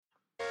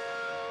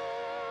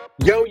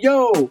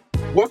Yo,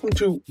 welcome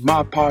to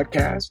my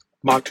podcast,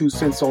 My 2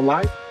 Cents on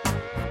Life.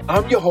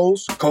 I'm your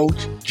host,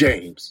 Coach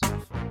James.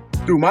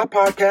 Through my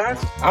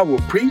podcast, I will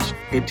preach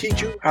and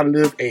teach you how to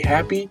live a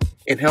happy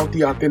and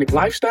healthy, authentic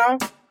lifestyle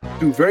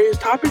through various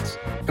topics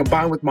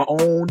combined with my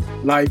own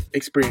life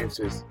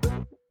experiences.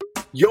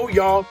 Yo,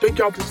 y'all, thank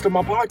y'all for listening to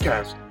my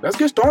podcast. Let's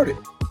get started.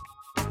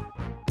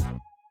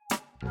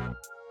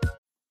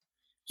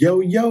 Yo,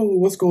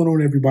 what's going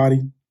on,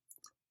 everybody?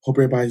 Hope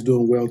everybody's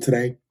doing well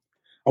today.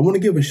 I want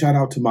to give a shout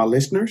out to my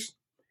listeners,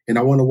 and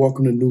I want to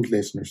welcome the new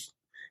listeners.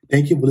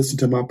 Thank you for listening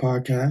to my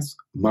podcast,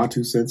 My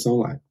 2 Cents on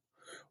Life.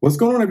 What's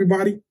going on,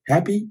 everybody?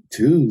 Happy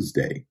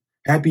Tuesday.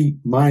 Happy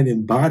Mind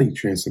and Body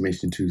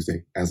Transformation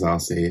Tuesday, as I'll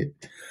say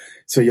it.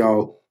 So,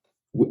 y'all,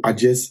 I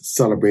just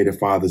celebrated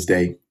Father's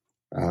Day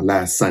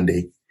last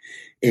Sunday,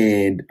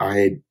 and I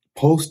had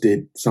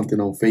posted something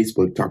on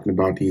Facebook talking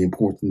about the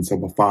importance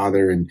of a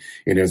father, and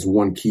there's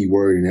one key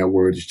word, and that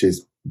word is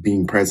just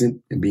being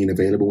present and being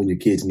available when your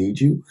kids need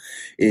you.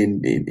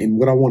 And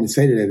what I want to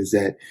say to that is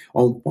that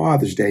on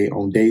Father's Day,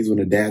 on days when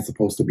a dad's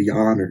supposed to be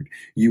honored,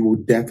 you will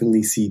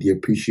definitely see the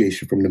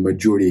appreciation from the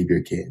majority of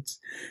your kids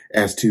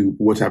as to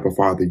what type of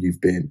father you've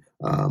been.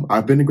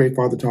 I've been a great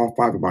father to all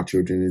 5 of my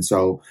children. And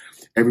so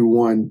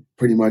everyone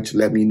pretty much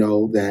let me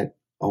know that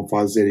on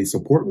Father's Day, they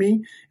support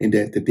me and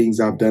that the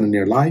things I've done in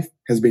their life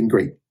has been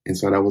great. And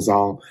so that was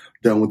all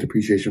done with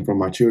appreciation from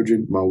my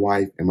children, my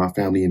wife, and my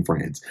family and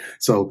friends.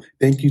 So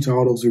thank you to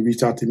all those who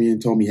reached out to me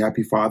and told me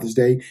Happy Father's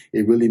Day.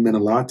 It really meant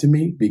a lot to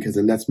me because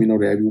it lets me know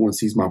that everyone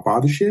sees my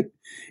fathership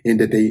and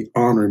that they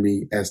honor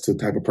me as to the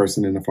type of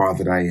person and the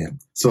father that I am.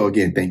 So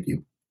again, thank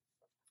you.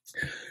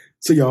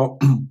 So y'all,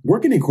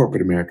 working in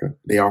corporate America,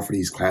 they offer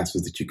these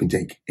classes that you can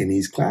take. And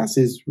these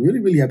classes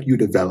really help you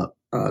develop,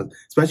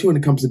 especially when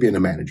it comes to being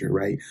a manager,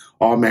 right?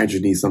 All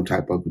managers need some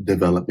type of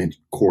development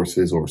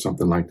courses or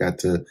something like that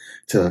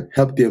to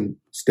help them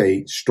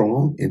stay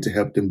strong and to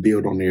help them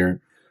build on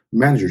their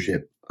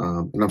managership.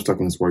 And I'm stuck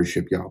on this word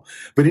ship, y'all.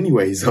 But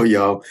anyway,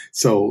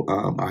 so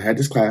I had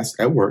this class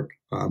at work,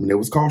 and it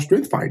was called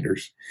Strength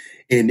Finders.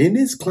 And in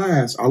this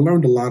class, I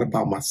learned a lot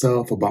about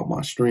myself, about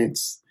my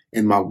strengths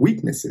and my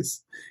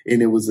weaknesses.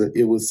 And it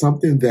was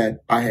something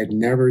that I had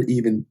never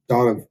even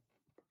thought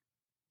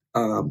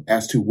of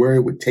as to where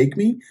it would take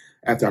me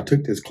after I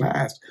took this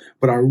class.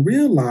 But I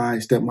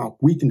realized that my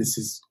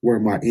weaknesses were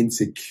my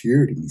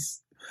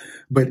insecurities.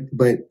 But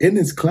in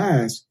this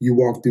class, you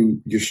walk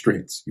through your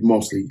strengths.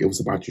 Mostly it was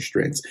about your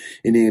strengths.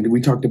 And then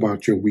we talked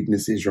about your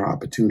weaknesses, your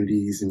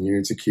opportunities, and your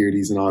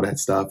insecurities and all that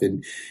stuff.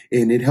 And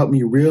it helped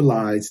me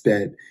realize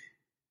that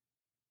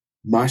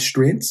my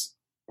strengths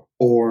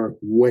or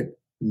what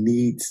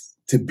needs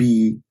to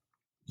be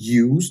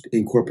used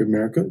in corporate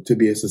America to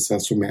be a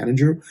successful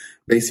manager.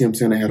 Basically, I'm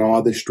saying I had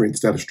all the strengths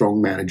that a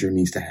strong manager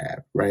needs to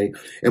have, right?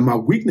 And my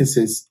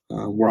weaknesses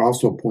were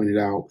also pointed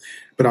out.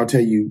 But I'll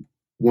tell you,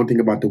 one thing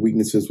about the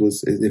weaknesses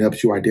was it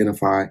helps you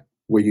identify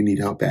where you need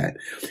help at.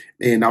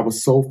 And I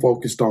was so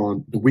focused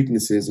on the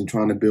weaknesses and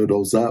trying to build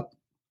those up.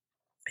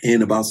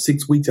 And about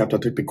 6 weeks after I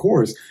took the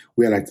course,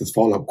 we had like this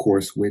follow-up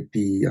course with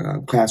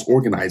the class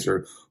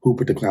organizer who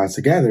put the class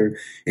together.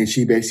 And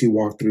she basically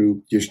walked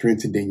through your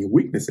strengths and then your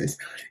weaknesses.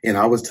 And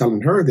I was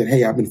telling her that,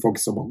 hey, I've been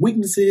focused on my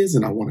weaknesses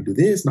and I want to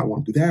do this and I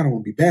want to do that. I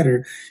want to be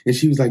better. And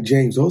she was like,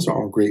 James, those are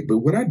all great. But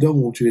what I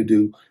don't want you to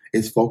do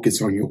is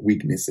focus on your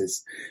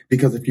weaknesses.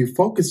 Because if you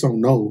focus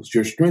on those,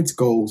 your strengths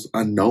goes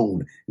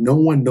unknown. No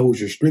one knows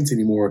your strengths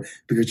anymore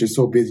because you're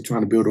so busy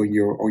trying to build on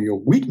your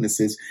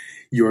weaknesses,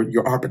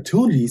 your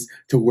opportunities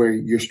to where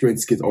your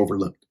strengths get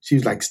overlooked. She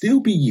was like, still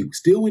be you,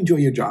 still enjoy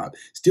your job,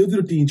 still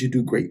do the things you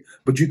do great,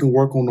 but you can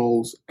work on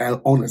those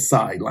on the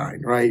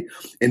sideline, right?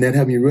 And that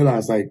helped me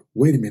realize, like,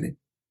 wait a minute,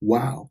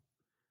 wow,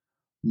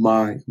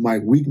 my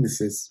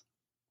weaknesses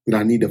that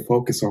I need to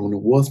focus on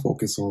and was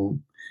focused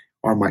on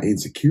are my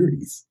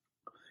insecurities.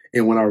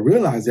 And when I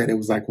realized that, it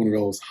was like one of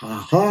those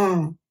ha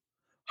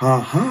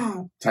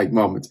ha type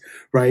moments,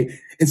 right?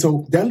 And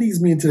so that leads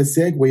me into the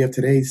segue of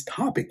today's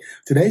topic.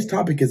 Today's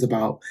topic is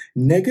about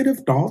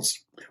negative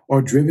thoughts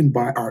are driven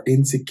by our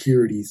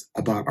insecurities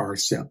about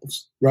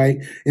ourselves, right?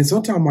 And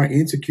sometimes our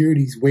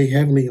insecurities weigh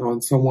heavily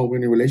on someone we're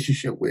in a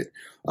relationship with,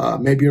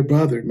 maybe your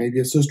brother, maybe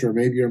your sister,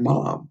 maybe your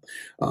mom,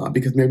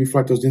 because maybe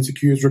feel like those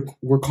insecurities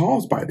were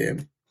caused by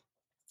them.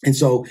 And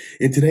so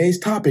in today's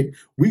topic,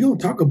 we're going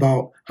to talk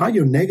about how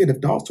your negative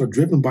thoughts are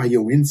driven by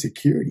your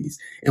insecurities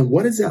and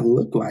what does that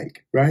look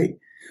like, right?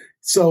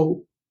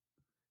 So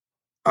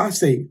I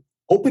say,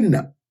 open it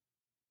up.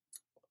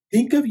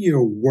 Think of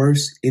your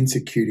worst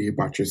insecurity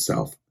about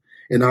yourself.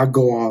 And I'll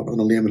go out on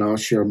a limb and I'll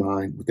share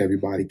mine with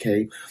everybody,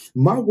 okay?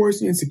 My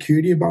worst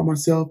insecurity about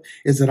myself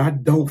is that I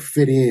don't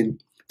fit in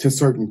to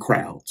certain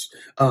crowds.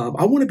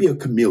 I want to be a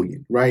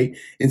chameleon, right?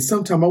 And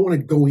sometimes I want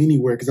to go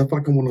anywhere because I feel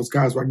like I'm one of those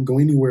guys where I can go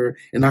anywhere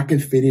and I can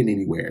fit in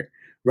anywhere,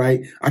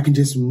 right? I can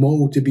just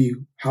mold to be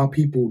how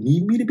people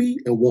need me to be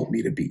and want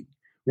me to be,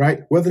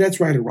 right? Whether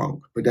that's right or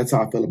wrong, but that's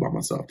how I feel about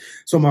myself.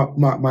 So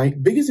my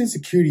biggest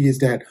insecurity is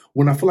that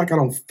when I feel like I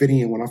don't fit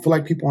in, when I feel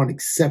like people aren't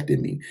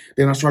accepting me,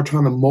 then I start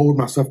trying to mold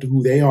myself to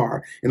who they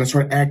are, and I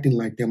start acting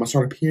like them. I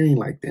start appearing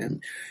like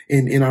them,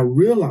 and I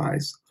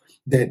realize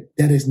that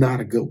that is not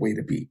a good way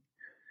to be.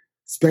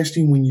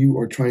 Especially when you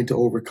are trying to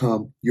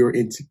overcome your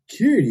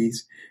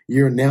insecurities,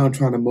 you're now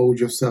trying to mold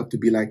yourself to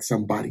be like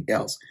somebody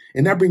else,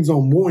 and that brings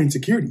on more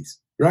insecurities,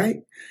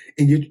 right?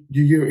 And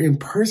you're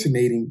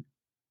impersonating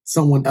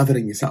someone other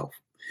than yourself.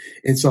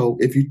 And so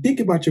if you think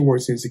about your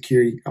worst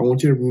insecurity, I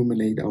want you to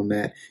ruminate on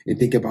that and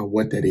think about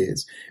what that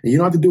is. And you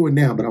don't have to do it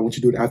now, but I want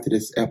you to do it after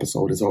this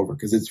episode is over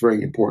because it's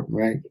very important,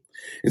 right?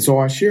 And so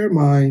I shared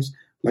mines.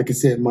 Like I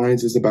said,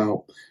 mines is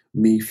about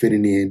me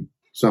fitting in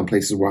some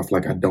places where I feel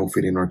like I don't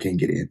fit in or can't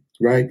get in,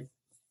 right?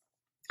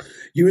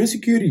 Your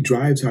insecurity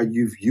drives how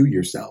you view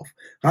yourself,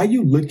 how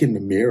you look in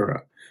the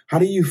mirror. How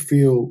do you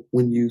feel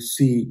when you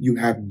see you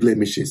have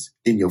blemishes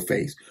in your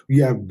face?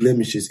 You have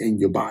blemishes in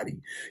your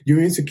body. Your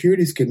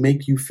insecurities can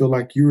make you feel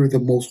like you're the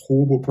most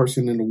horrible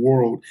person in the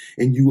world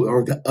and you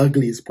are the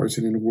ugliest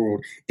person in the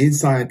world,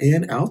 inside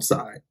and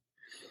outside.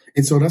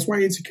 And so that's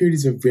why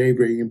insecurities are very,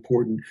 very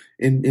important.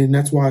 And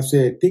that's why I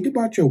said, think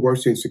about your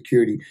worst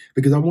insecurity,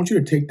 because I want you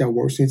to take that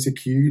worst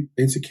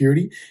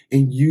insecurity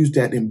and use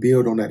that and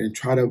build on that and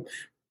try to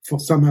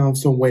somehow,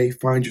 some way,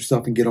 find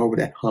yourself and get over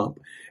that hump.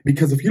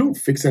 Because if you don't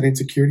fix that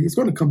insecurity, it's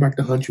going to come back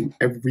to hunt you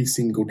every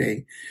single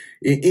day.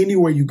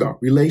 Anywhere you go,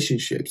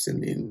 relationships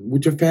and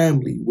with your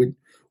family, with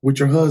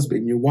your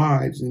husband, your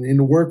wives, and in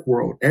the work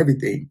world,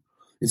 everything.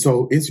 And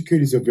so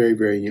insecurities are very,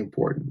 very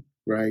important,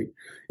 right?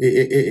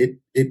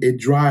 It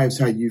drives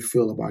how you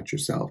feel about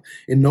yourself.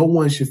 And no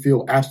one should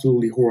feel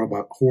absolutely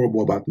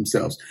horrible about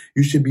themselves.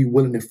 You should be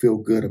willing to feel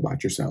good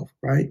about yourself,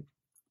 right?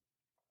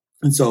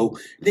 And so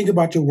think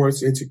about your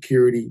worst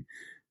insecurity,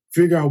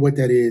 figure out what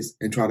that is,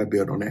 and try to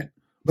build on that.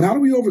 But how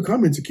do we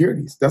overcome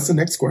insecurities? That's the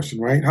next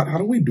question, right? How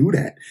do we do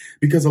that?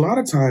 Because a lot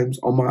of times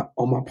on my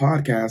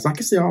podcast, I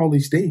can say all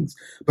these things,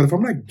 but if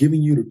I'm not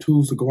giving you the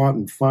tools to go out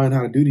and find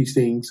how to do these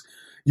things,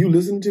 you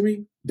listen to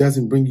me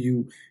doesn't bring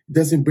you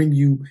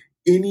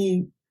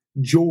any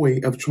joy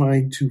of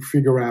trying to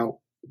figure out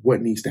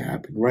what needs to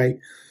happen, right?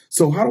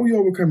 So how do we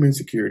overcome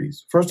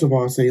insecurities? First of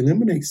all, I say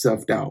eliminate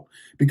self-doubt,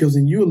 because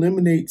when you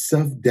eliminate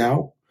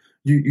self-doubt,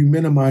 you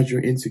minimize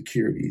your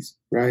insecurities,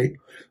 right?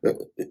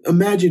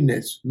 Imagine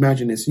this. You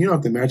don't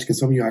have to imagine because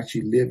some of you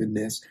actually live in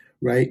this,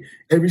 right?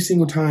 Every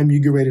single time you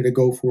get ready to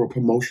go for a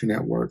promotion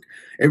at work,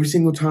 every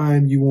single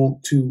time you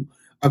want to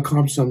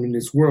accomplish something in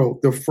this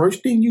world, the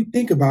first thing you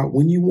think about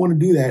when you want to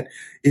do that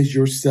is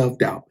your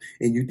self-doubt.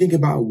 And you think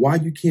about why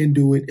you can't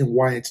do it and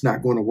why it's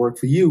not going to work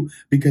for you.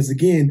 Because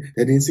again,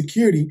 that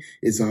insecurity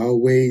is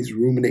always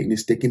ruminating and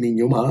sticking in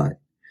your mind,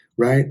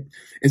 right?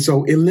 And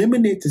so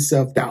eliminate the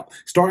self-doubt.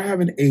 Start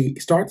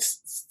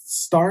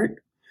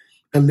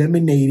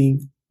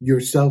eliminating your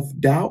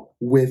self-doubt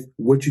with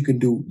what you can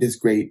do that's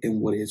great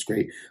and what is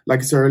great. Like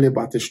I said earlier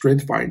about the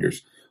strength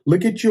finders.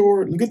 Look at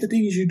the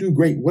things you do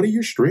great. What are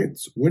your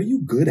strengths? What are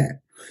you good at?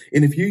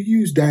 And if you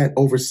use that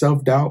over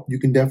self-doubt, you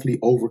can definitely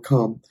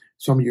overcome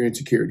some of your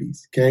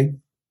insecurities, okay?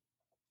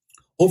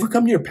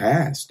 Overcome your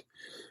past.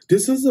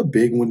 This is a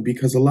big one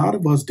because a lot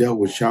of us dealt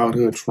with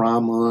childhood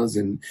traumas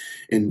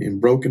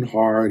and broken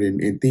heart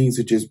and things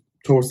that just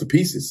tore us to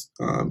pieces.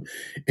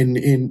 And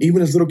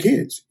even as little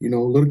kids,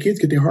 little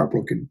kids get their heart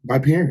broken by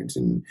parents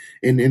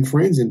and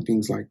friends and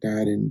things like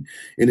that. And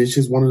it's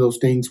just one of those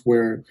things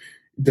where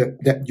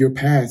that your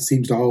past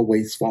seems to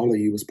always follow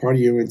you. It's part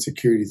of your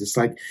insecurities. It's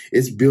like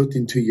it's built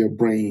into your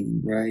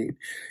brain, right?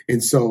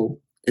 And so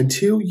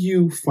until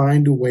you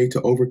find a way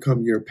to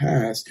overcome your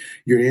past,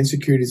 your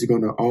insecurities are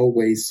going to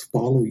always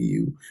follow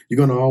you. You're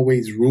going to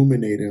always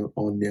ruminate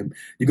on them.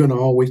 You're going to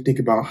always think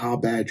about how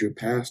bad your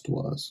past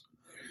was.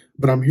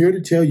 But I'm here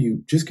to tell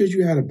you, just because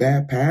you had a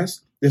bad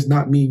past does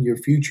not mean your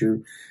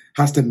future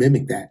has to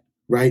mimic that,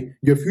 right?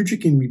 Your future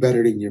can be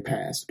better than your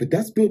past, but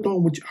that's built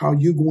on how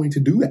you're going to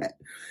do that.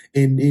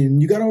 And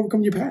you got to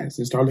overcome your past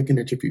and start looking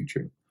at your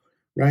future,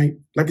 right?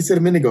 Like I said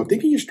a minute ago,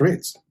 think of your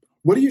strengths.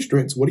 What are your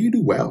strengths? What do you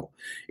do well?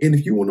 And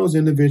if you're one of those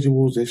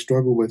individuals that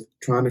struggle with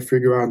trying to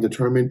figure out and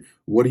determine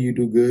what do you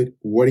do good,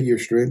 what are your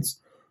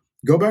strengths,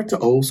 go back to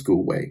old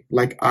school way,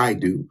 like I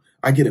do.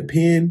 I get a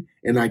pen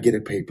and I get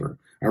a paper.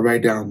 I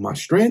write down my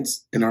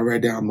strengths and I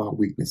write down my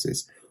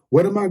weaknesses.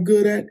 What am I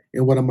good at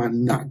and what am I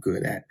not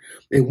good at?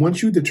 And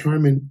once you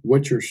determine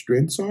what your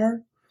strengths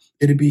are,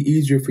 it'll be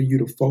easier for you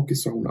to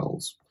focus on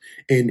those.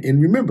 And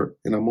remember,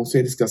 and I'm going to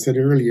say this because I said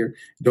it earlier,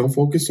 don't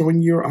focus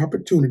on your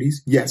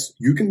opportunities. Yes,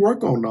 you can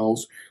work on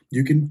those.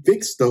 You can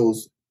fix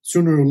those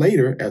sooner or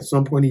later at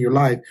some point in your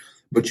life,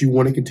 but you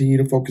want to continue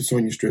to focus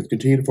on your strengths,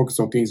 continue to focus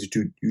on things that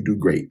you do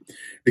great.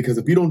 Because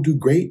if you don't do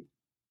great,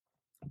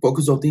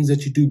 focus on things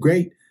that you do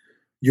great,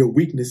 your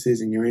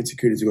weaknesses and your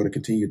insecurities are going to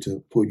continue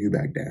to pull you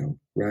back down,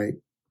 right?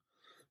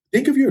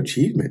 Think of your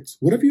achievements.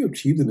 What have you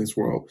achieved in this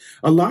world?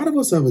 A lot of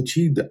us have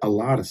achieved a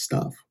lot of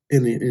stuff.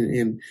 And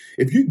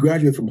if you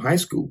graduate from high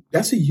school,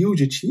 that's a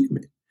huge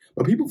achievement.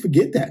 But people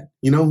forget that.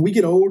 When we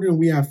get older and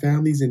we have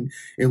families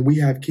and we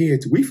have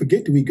kids, we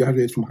forget that we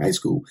graduated from high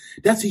school.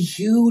 That's a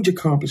huge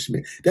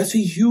accomplishment. That's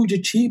a huge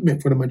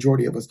achievement for the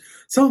majority of us.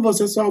 Some of us,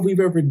 that's all we've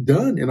ever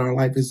done in our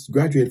life is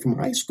graduated from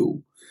high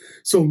school.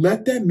 So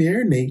let that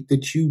marinate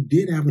that you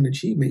did have an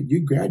achievement.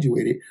 You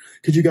graduated,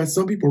 because you got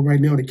some people right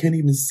now that can't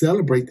even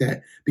celebrate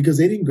that because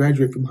they didn't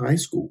graduate from high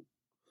school.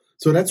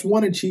 So that's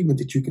one achievement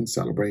that you can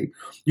celebrate.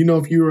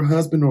 If you're a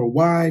husband or a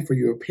wife or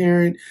you're a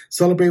parent,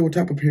 celebrate what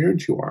type of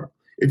parent you are.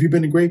 If you've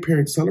been a great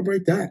parent,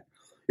 celebrate that.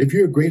 If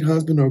you're a great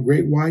husband or a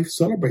great wife,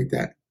 celebrate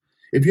that.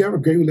 If you have a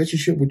great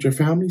relationship with your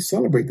family,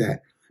 celebrate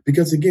that.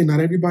 Because again,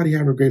 not everybody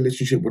have a great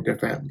relationship with their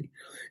family.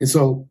 And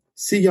so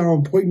see y'all,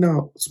 I'm pointing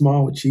out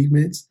small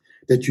achievements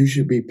that you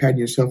should be patting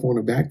yourself on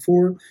the back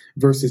for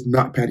versus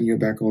not patting your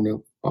back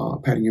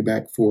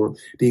for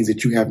things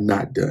that you have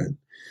not done.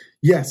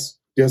 Yes,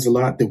 there's a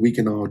lot that we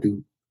can all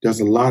do.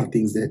 There's a lot of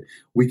things that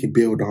we can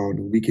build on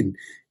and we can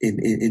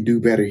and do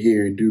better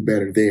here and do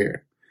better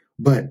there.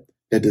 But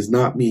that does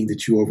not mean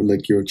that you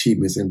overlook your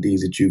achievements and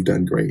things that you've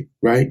done great,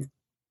 right?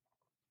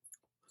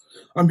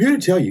 I'm here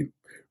to tell you,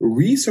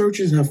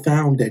 researchers have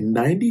found that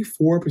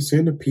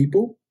 94% of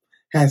people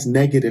has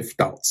negative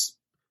thoughts.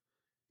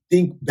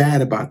 Think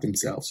bad about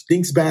themselves.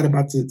 Thinks bad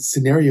about the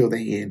scenario they're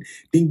in.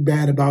 Think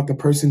bad about the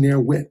person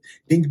they're with.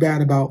 Think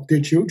bad about their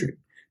children.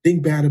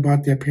 Think bad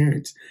about their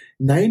parents.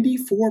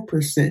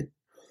 94%.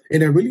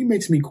 And that really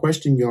makes me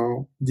question,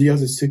 y'all, the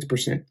other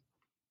 6%.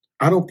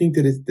 I don't think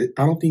that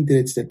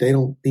it's that they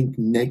don't think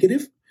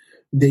negative.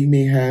 They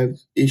may have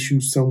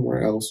issues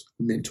somewhere else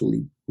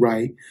mentally,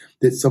 right?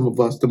 That some of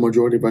us, the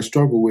majority of us,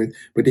 struggle with,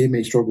 but they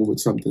may struggle with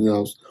something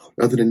else.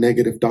 Other than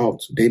negative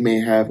thoughts, they may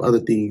have other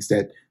things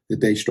that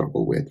they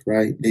struggle with,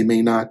 right? They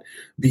may not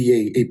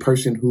be a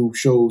person who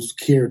shows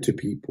care to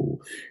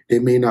people. They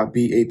may not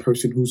be a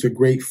person who's a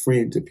great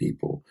friend to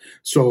people.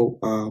 So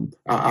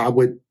I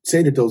would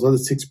say that those other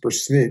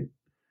 6%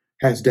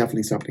 has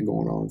definitely something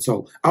going on.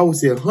 So I would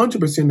say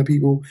 100% of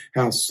people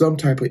have some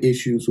type of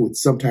issues with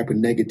some type of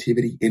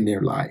negativity in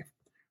their life,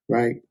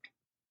 right?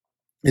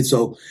 And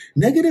so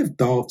negative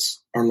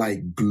thoughts are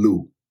like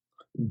glue.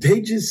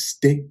 They just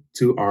stick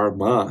to our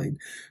mind.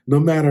 No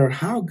matter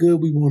how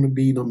good we want to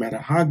be, no matter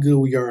how good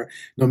we are,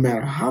 no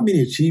matter how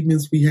many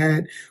achievements we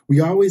had, we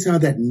always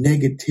have that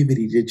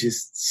negativity to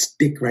just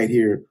stick right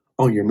here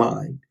on your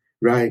mind,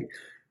 right?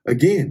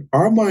 Again,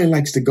 our mind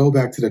likes to go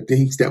back to the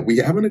things that we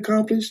haven't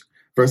accomplished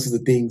versus the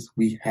things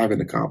we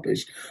haven't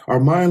accomplished. Our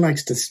mind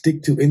likes to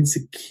stick to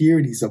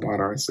insecurities about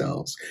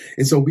ourselves.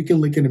 And so we can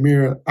look in the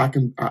mirror. I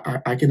can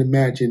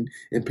imagine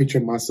and picture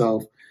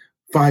myself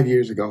 5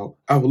 years ago.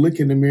 I would look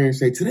in the mirror and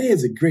say, today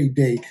is a great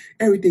day.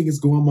 Everything is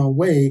going my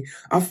way.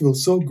 I feel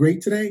so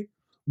great today,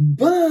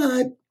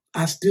 but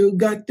I still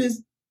got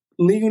this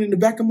lingering in the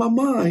back of my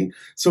mind.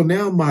 So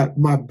now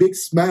my big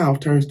smile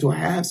turns to a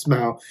half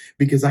smile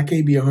because I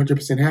can't be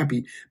 100%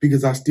 happy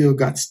because I still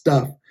got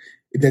stuff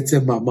that's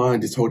in my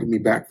mind that's holding me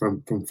back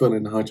from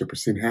feeling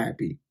 100%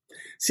 happy.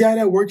 See how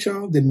that works,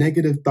 y'all? The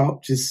negative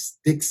thought just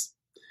sticks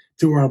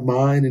to our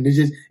mind and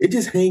it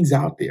just hangs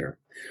out there.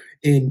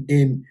 And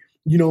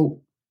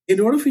in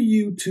order for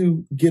you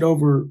to get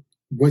over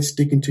what's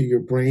sticking to your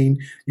brain,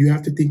 you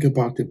have to think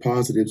about the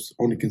positives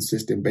on a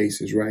consistent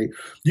basis, right?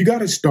 You got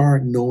to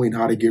start knowing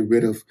how to get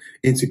rid of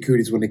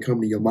insecurities when they come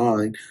to your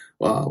mind.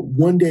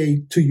 One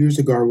day, 2 years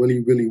ago, I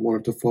really, really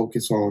wanted to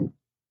focus on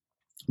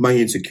my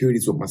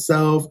insecurities with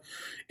myself.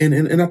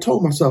 And I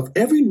told myself,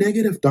 every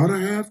negative thought I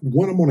have,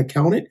 one, I'm going to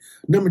count it.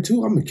 Number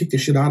two, I'm going to kick the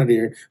shit out of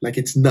there like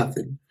it's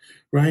nothing.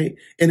 Right.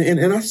 And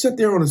I sat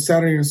there on a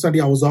Saturday and Sunday.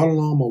 I was all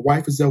alone. My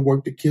wife was at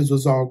work. The kids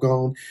was all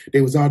gone.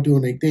 They was all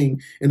doing their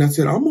thing. And I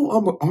said, I'm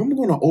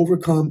going to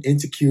overcome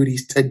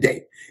insecurities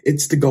today.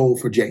 It's the goal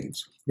for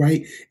James.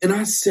 Right. And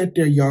I sat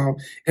there, y'all,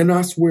 and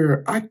I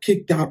swear I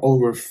kicked out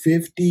over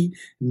 50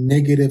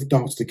 negative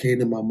thoughts that came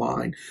to my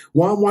mind.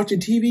 While I'm watching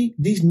TV,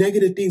 these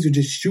negative things are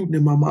just shooting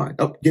in my mind.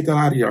 Oh, get that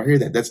out of here. I hear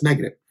that. That's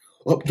negative.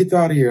 Oh, get that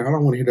out of here. I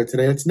don't want to hear that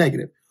today. That's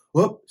negative.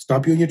 Oh,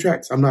 stop you in your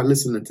tracks. I'm not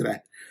listening to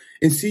that.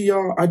 And see,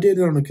 y'all, I did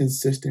it on a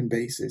consistent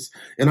basis.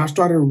 And I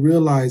started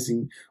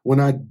realizing when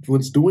I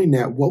was doing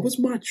that, what was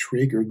my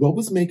trigger? What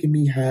was making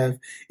me have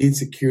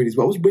insecurities?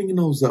 What was bringing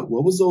those up?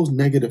 What was those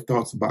negative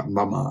thoughts about in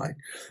my mind?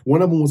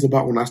 One of them was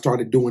about when I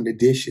started doing the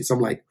dishes. I'm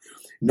like,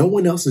 no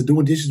one else is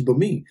doing dishes but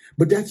me.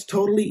 But that's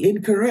totally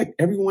incorrect.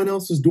 Everyone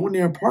else is doing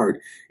their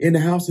part in the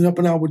house and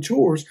helping out with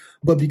chores.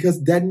 But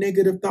because that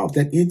negative thought,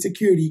 that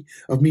insecurity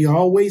of me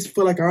always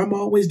feel like I'm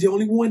always the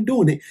only one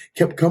doing it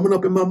kept coming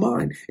up in my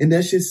mind. And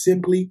that's just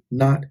simply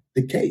not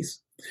the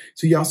case.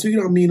 So y'all see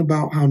what I mean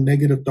about how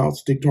negative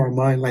thoughts stick to our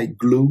mind like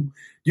glue?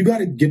 You got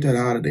to get that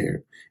out of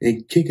there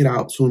and kick it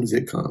out as soon as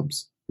it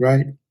comes,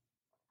 right?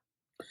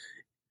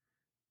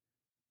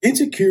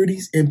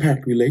 Insecurities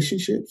impact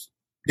relationships.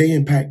 They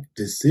impact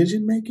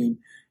decision making.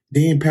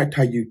 They impact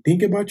how you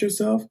think about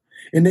yourself.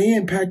 And they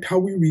impact how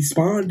we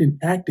respond and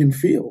act and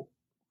feel,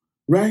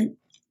 right?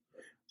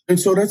 And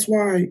so that's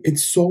why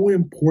it's so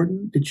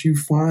important that you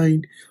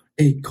find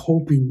a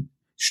coping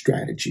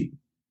strategy.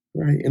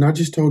 right? And I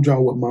just told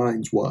y'all what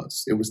mine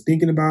was. It was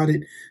thinking about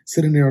it,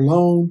 sitting there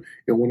alone.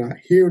 And when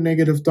I hear a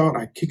negative thought,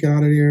 I kick it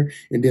out of there.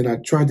 And then I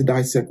try to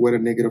dissect where the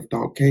negative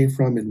thought came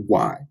from and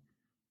why,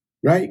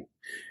 right?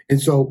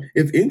 And so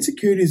if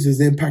insecurities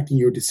is impacting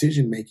your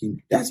decision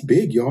making, that's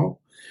big, y'all.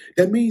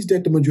 That means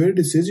that the majority of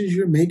decisions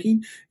you're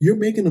making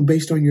them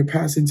based on your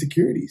past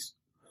insecurities.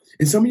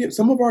 And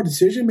some of our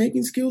decision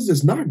making skills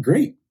is not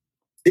great.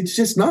 It's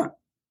just not,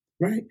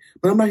 right?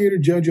 But I'm not here to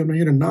judge you. I'm not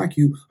here to knock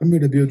you. I'm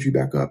here to build you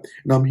back up.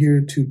 And I'm here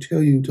to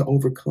tell you to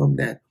overcome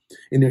that.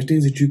 And there's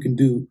things that you can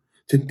do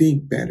to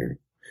think better,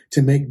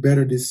 to make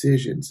better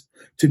decisions,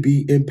 to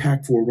be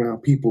impactful around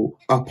people,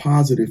 a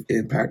positive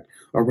impact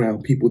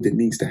around people that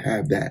needs to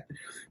have that.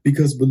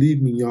 Because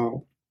believe me,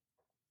 y'all,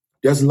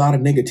 there's a lot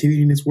of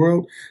negativity in this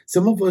world.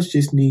 Some of us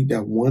just need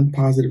that one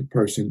positive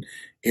person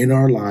in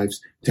our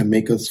lives to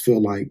make us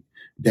feel like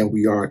that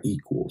we are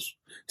equals,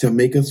 to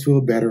make us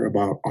feel better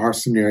about our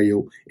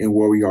scenario and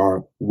where we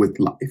are with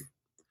life,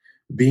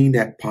 being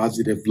that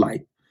positive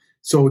light.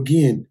 So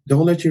again,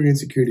 don't let your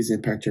insecurities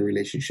impact your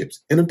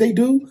relationships. And if they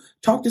do,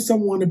 talk to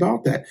someone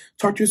about that.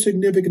 Talk to your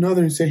significant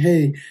other and say,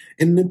 hey,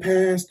 in the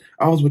past,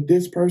 I was with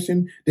this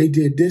person. They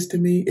did this to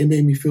me. It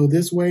made me feel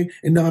this way.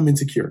 And now I'm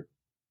insecure.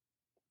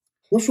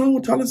 What's wrong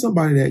with telling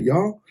somebody that,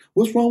 y'all?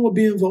 What's wrong with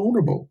being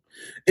vulnerable?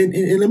 And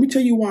let me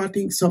tell you why I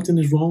think something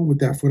is wrong with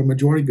that for the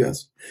majority of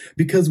us.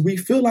 Because we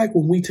feel like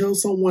when we tell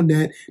someone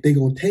that, they're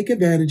going to take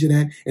advantage of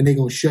that and they're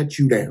going to shut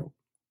you down.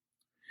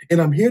 And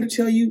I'm here to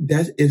tell you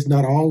that is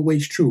not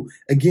always true.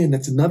 Again,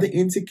 that's another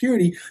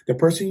insecurity. The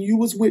person you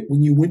was with,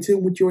 when you went to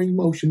them with your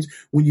emotions,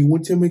 when you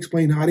went to them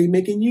explain how they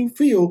making you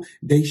feel,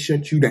 they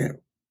shut you down.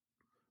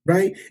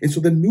 Right? And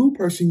so the new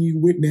person you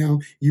with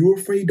now, you're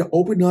afraid to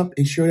open up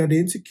and share that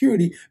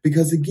insecurity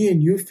because, again,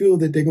 you feel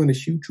that they're going to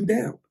shoot you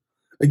down.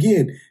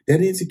 Again,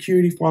 that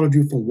insecurity followed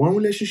you from one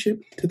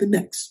relationship to the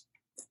next.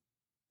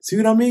 See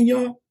what I mean,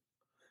 y'all?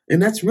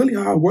 And that's really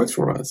how it works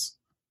for us,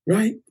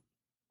 right?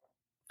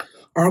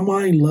 Our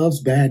mind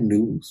loves bad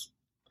news.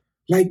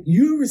 Like,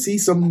 you ever see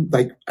something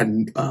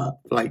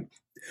like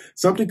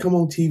something come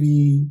on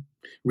TV,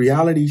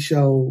 reality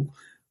show,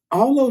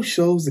 all those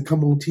shows that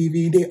come on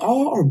TV, they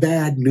all are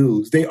bad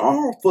news. They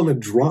are full of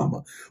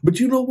drama.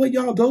 But you know what,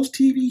 y'all? Those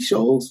TV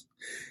shows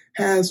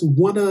has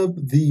one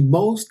of the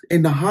most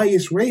and the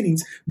highest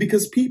ratings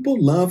because people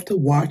love to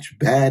watch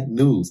bad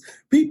news.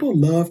 People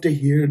love to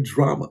hear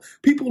drama.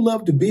 People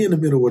love to be in the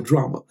middle of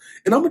drama.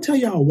 And I'm going to tell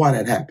y'all why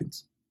that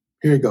happens.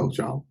 Here it goes,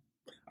 y'all.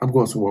 I'm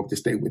going somewhere up to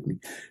stay with me.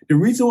 The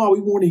reason why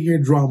we want to hear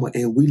drama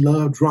and we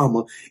love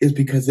drama is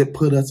because it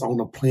put us on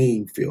a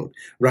playing field,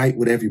 right,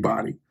 with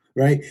everybody.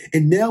 Right.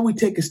 And now we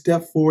take a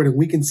step forward and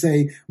we can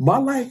say, my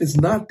life is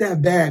not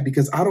that bad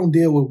because I don't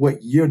deal with what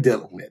you're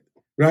dealing with.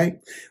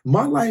 Right.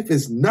 My life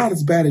is not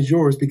as bad as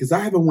yours because I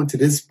haven't went to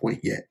this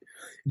point yet.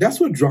 That's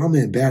what drama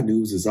and bad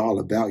news is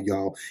all about,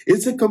 y'all.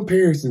 It's a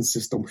comparison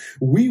system.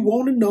 We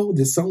want to know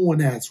that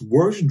someone has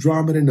worse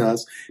drama than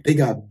us. They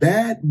got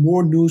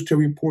more news to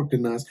report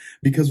than us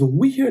because when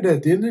we hear that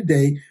at the end of the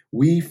day,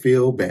 we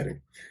feel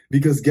better.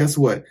 Because guess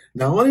what?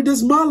 Not only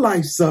does my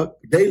life suck,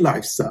 their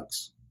life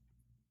sucks.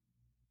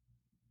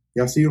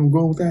 Y'all see where I'm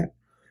going with that?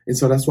 And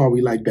so that's why we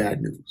like bad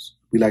news.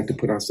 We like to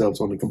put ourselves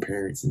on the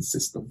comparison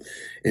system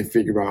and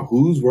figure out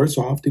who's worse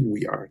off than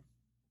we are.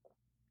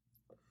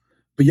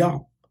 But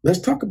y'all, let's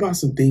talk about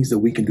some things that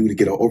we can do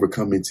to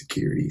overcome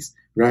insecurities,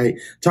 right?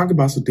 Talk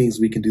about some things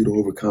we can do to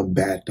overcome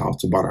bad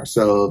thoughts about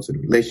ourselves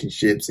and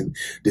relationships and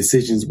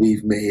decisions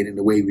we've made and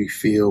the way we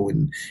feel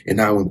and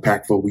how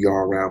impactful we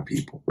are around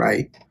people,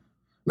 right?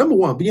 Number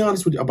one, be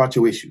honest about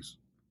your issues.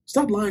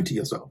 Stop lying to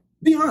yourself.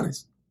 Be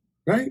honest,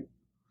 right?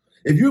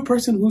 If you're a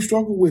person who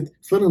struggles with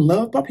feeling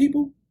loved by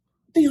people,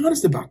 be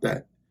honest about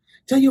that.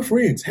 Tell your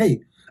friends,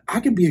 hey, I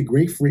can be a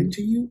great friend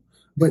to you,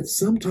 but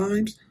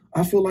sometimes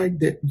I feel like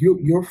that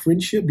your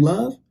friendship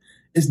love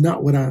is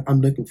not what I'm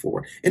looking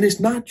for. And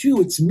it's not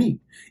you, it's me.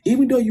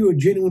 Even though you're a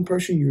genuine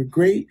person, you're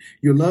great,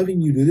 you're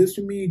loving, you do this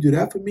for me, you do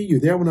that for me, you're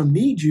there when I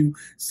need you.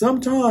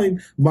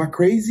 Sometimes my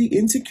crazy,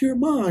 insecure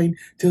mind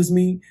tells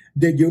me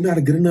that you're not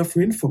a good enough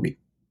friend for me.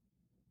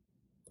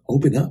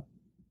 Open up.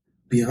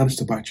 Be honest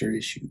about your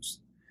issues.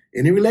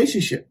 In a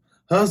relationship,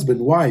 husband,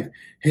 wife,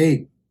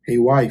 hey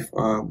wife,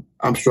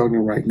 I'm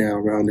struggling right now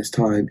around this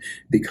time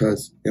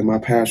because in my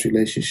past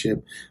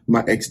relationship,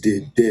 my ex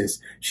did this.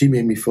 She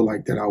made me feel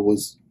like that I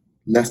was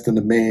less than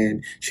a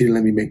man. She didn't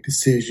let me make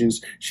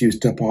decisions. She would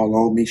step all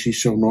on me. She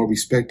showed no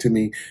respect to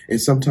me.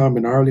 And sometime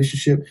in our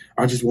relationship,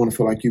 I just want to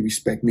feel like you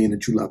respect me and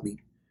that you love me.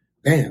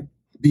 Bam.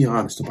 Be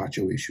honest about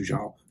your issues,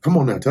 y'all. Come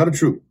on now, tell the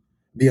truth.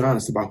 Be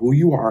honest about who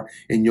you are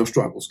and your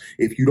struggles.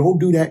 If you don't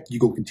do that, you're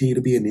going to continue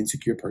to be an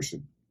insecure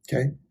person.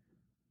 Okay?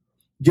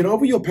 Get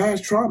over your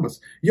past traumas.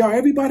 Y'all,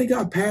 everybody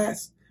got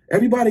past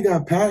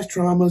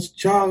traumas,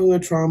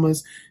 childhood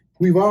traumas.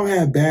 We've all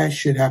had bad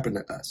shit happen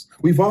to us.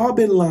 We've all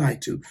been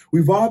lied to.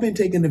 We've all been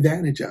taken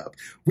advantage of.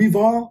 We've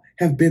all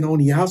have been on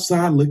the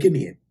outside looking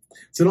in.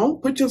 So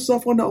don't put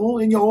yourself in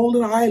your own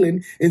little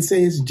island and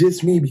say it's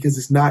just me because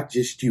it's not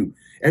just you.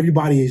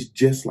 Everybody is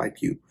just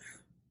like you.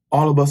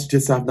 all of us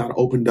just have not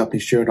opened up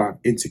and shared our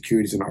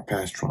insecurities and our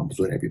past traumas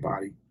with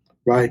everybody,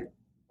 right?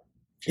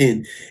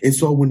 And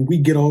so when we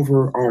get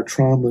over our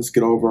traumas,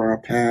 get over our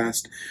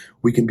past,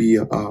 we can be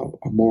a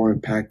more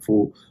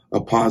impactful,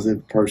 a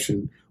positive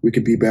person. We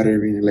can be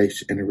better in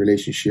a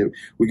relationship.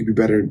 We can be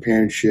better in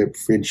parentship,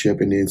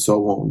 friendship, and then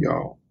so on,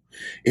 y'all.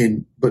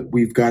 But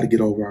we've got to get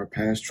over our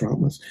past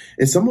traumas.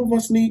 And some of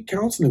us need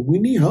counseling. We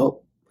need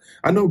help.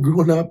 I know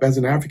growing up as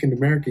an African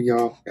American,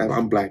 y'all, and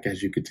I'm black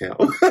as you could tell,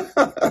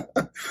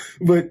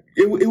 but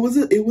it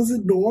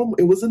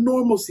was a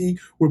normalcy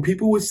where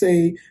people would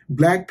say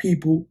black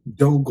people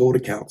don't go to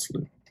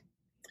counseling.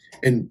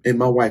 And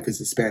my wife is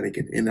Hispanic,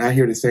 and I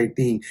hear the same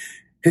thing.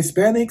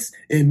 Hispanics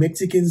and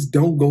Mexicans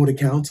don't go to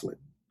counseling.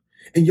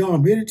 And y'all,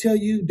 I'm here to tell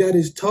you that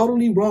is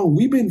totally wrong.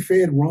 We've been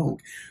fed wrong.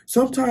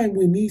 Sometimes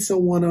we need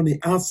someone on the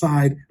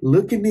outside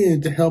looking in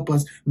to help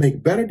us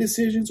make better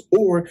decisions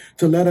or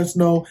to let us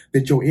know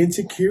that your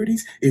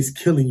insecurities is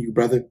killing you,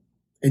 brother.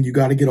 And you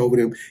got to get over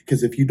them,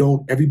 because if you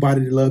don't,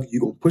 everybody that loves you,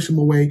 you're going to push them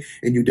away,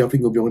 and you're definitely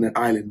going to be on an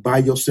island by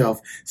yourself,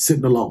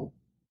 sitting alone.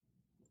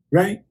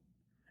 Right?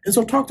 And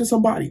so talk to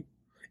somebody.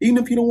 Even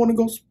if you don't want to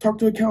go talk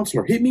to a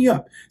counselor, hit me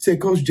up. Say,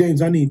 Coach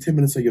James, I need 10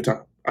 minutes of your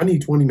time. I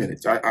need 20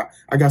 minutes. I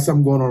got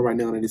something going on right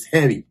now, and it's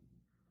heavy.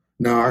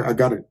 Now I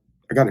gotta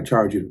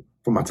charge you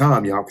for my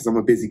time, y'all, because I'm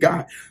a busy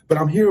guy. But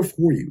I'm here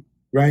for you,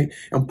 right?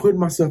 I'm putting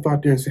myself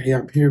out there and say, hey,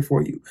 I'm here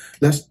for you.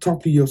 Let's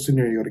talk to your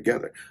scenario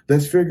together.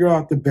 Let's figure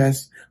out the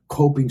best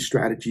coping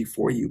strategy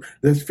for you.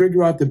 Let's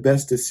figure out the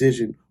best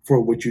decision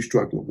for what you're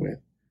struggling with.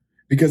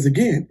 Because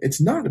again, it's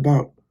not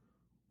about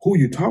who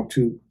you talk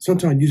to.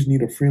 Sometimes you just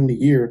need a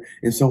friendly ear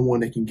and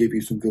someone that can give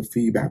you some good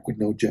feedback with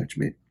no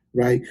judgment.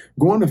 Right?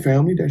 Going to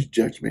family, that's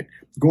judgment.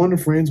 Going to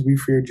friends, we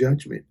fear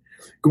judgment.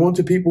 Going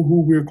to people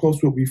who we're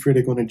close with, we fear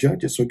they're going to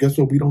judge us. So guess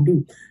what we don't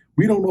do?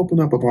 We don't open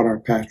up about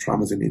our past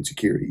traumas and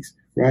insecurities,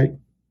 right?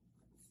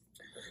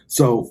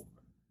 So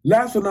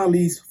last but not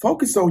least,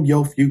 focus on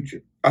your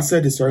future. I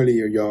said this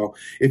earlier, y'all.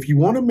 If you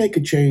want to make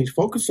a change,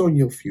 focus on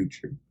your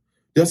future.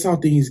 That's how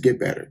things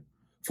get better.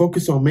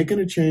 Focus on making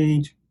a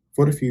change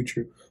for the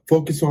future.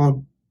 Focus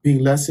on being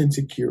less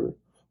insecure.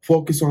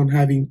 Focus on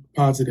having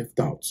positive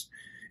thoughts.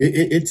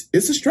 It's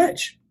a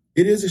stretch.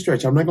 It is a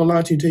stretch. I'm not going to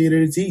lie to you and tell you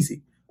that it's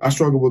easy. I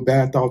struggle with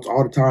bad thoughts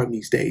all the time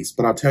these days.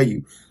 But I'll tell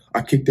you,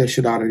 I kick that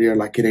shit out of there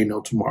like it ain't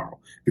no tomorrow.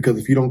 Because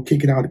if you don't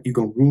kick it out, you're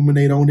going to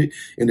ruminate on it.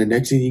 And the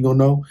next thing you're going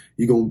to know,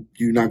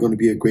 you're not going to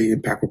be a great,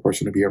 impactful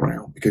person to be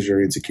around because your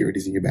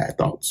insecurities and your bad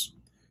thoughts.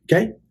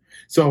 Okay?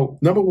 So,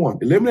 number one,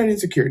 eliminate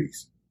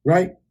insecurities,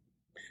 right?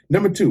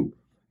 Number two,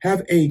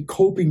 have a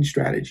coping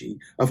strategy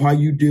of how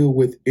you deal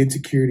with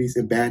insecurities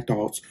and bad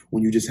thoughts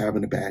when you're just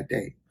having a bad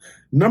day.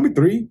 Number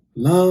three,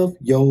 love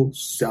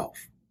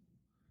yourself.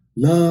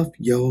 Love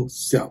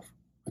yourself.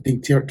 I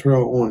think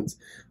Terrell Owens,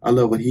 I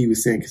love what he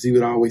was saying, because he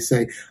would always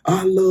say,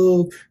 I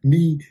love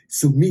me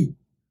some me.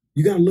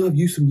 You got to love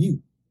you some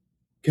you.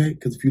 Okay?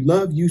 Because if you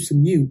love you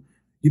some you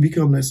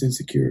become less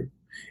insecure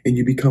and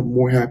you become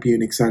more happy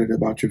and excited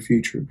about your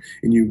future.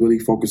 And you really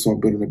focus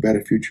on building a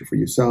better future for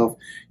yourself,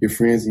 your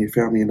friends, and your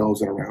family, and those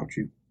that are around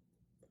you.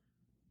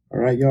 All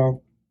right,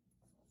 y'all.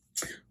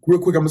 Real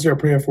quick, I'm going to say a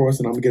prayer for us,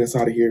 and I'm going to get us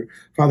out of here.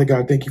 Father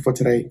God, thank you for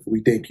today. We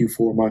thank you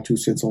for my 2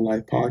 Cents on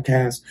Life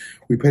podcast.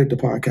 We pray that the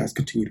podcast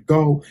continue to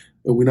go.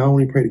 And we not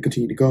only pray to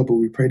continue to go, but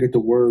we pray that the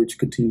words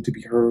continue to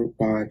be heard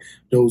by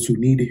those who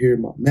need to hear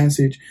my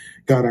message.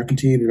 God, I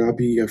continue to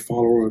be a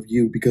follower of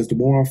you, because the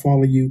more I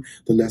follow you,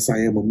 the less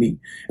I am of me.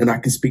 And I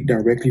can speak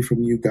directly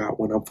from you, God,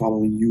 when I'm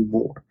following you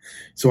more.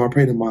 So I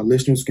pray that my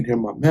listeners can hear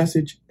my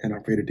message, and I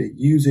pray that they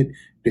use it,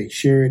 they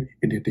share it,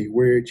 and that they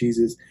wear it,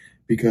 Jesus.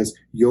 Because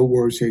your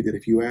words say that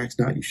if you ask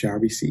not, you shall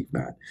receive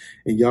not.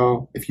 And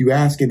y'all, if you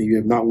ask and you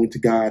have not went to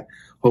God,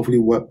 hopefully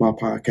what my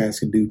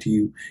podcast can do to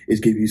you is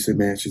give you some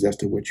answers as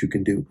to what you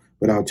can do.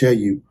 But I'll tell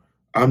you,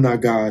 I'm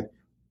not God.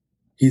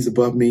 He's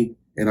above me,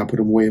 and I put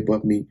him way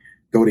above me.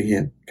 Go to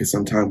him, because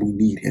sometimes we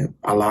need him.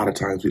 A lot of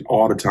times,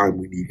 all the time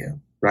we need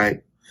him,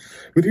 right?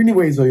 But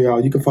anyways,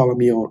 y'all, you can follow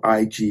me on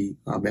IG.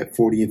 I'm at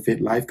 40 and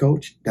Fit Life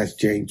Coach. That's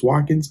James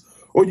Watkins.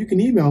 Or you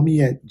can email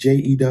me at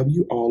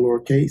JEW, all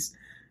lowercase,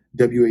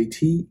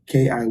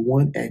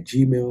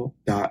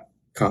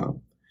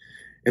 WATKI1@gmail.com.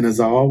 And as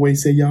I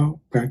always say,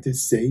 y'all,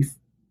 practice safe.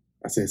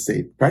 I said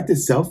safe.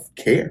 Practice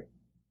self-care.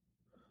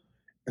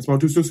 That's my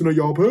 2 cents on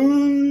y'all.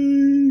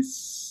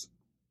 Peace.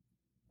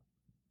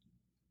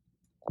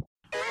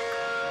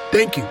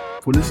 Thank you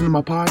for listening to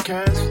my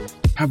podcast.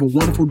 Have a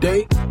wonderful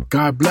day.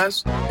 God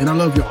bless. And I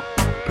love y'all.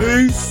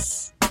 Peace.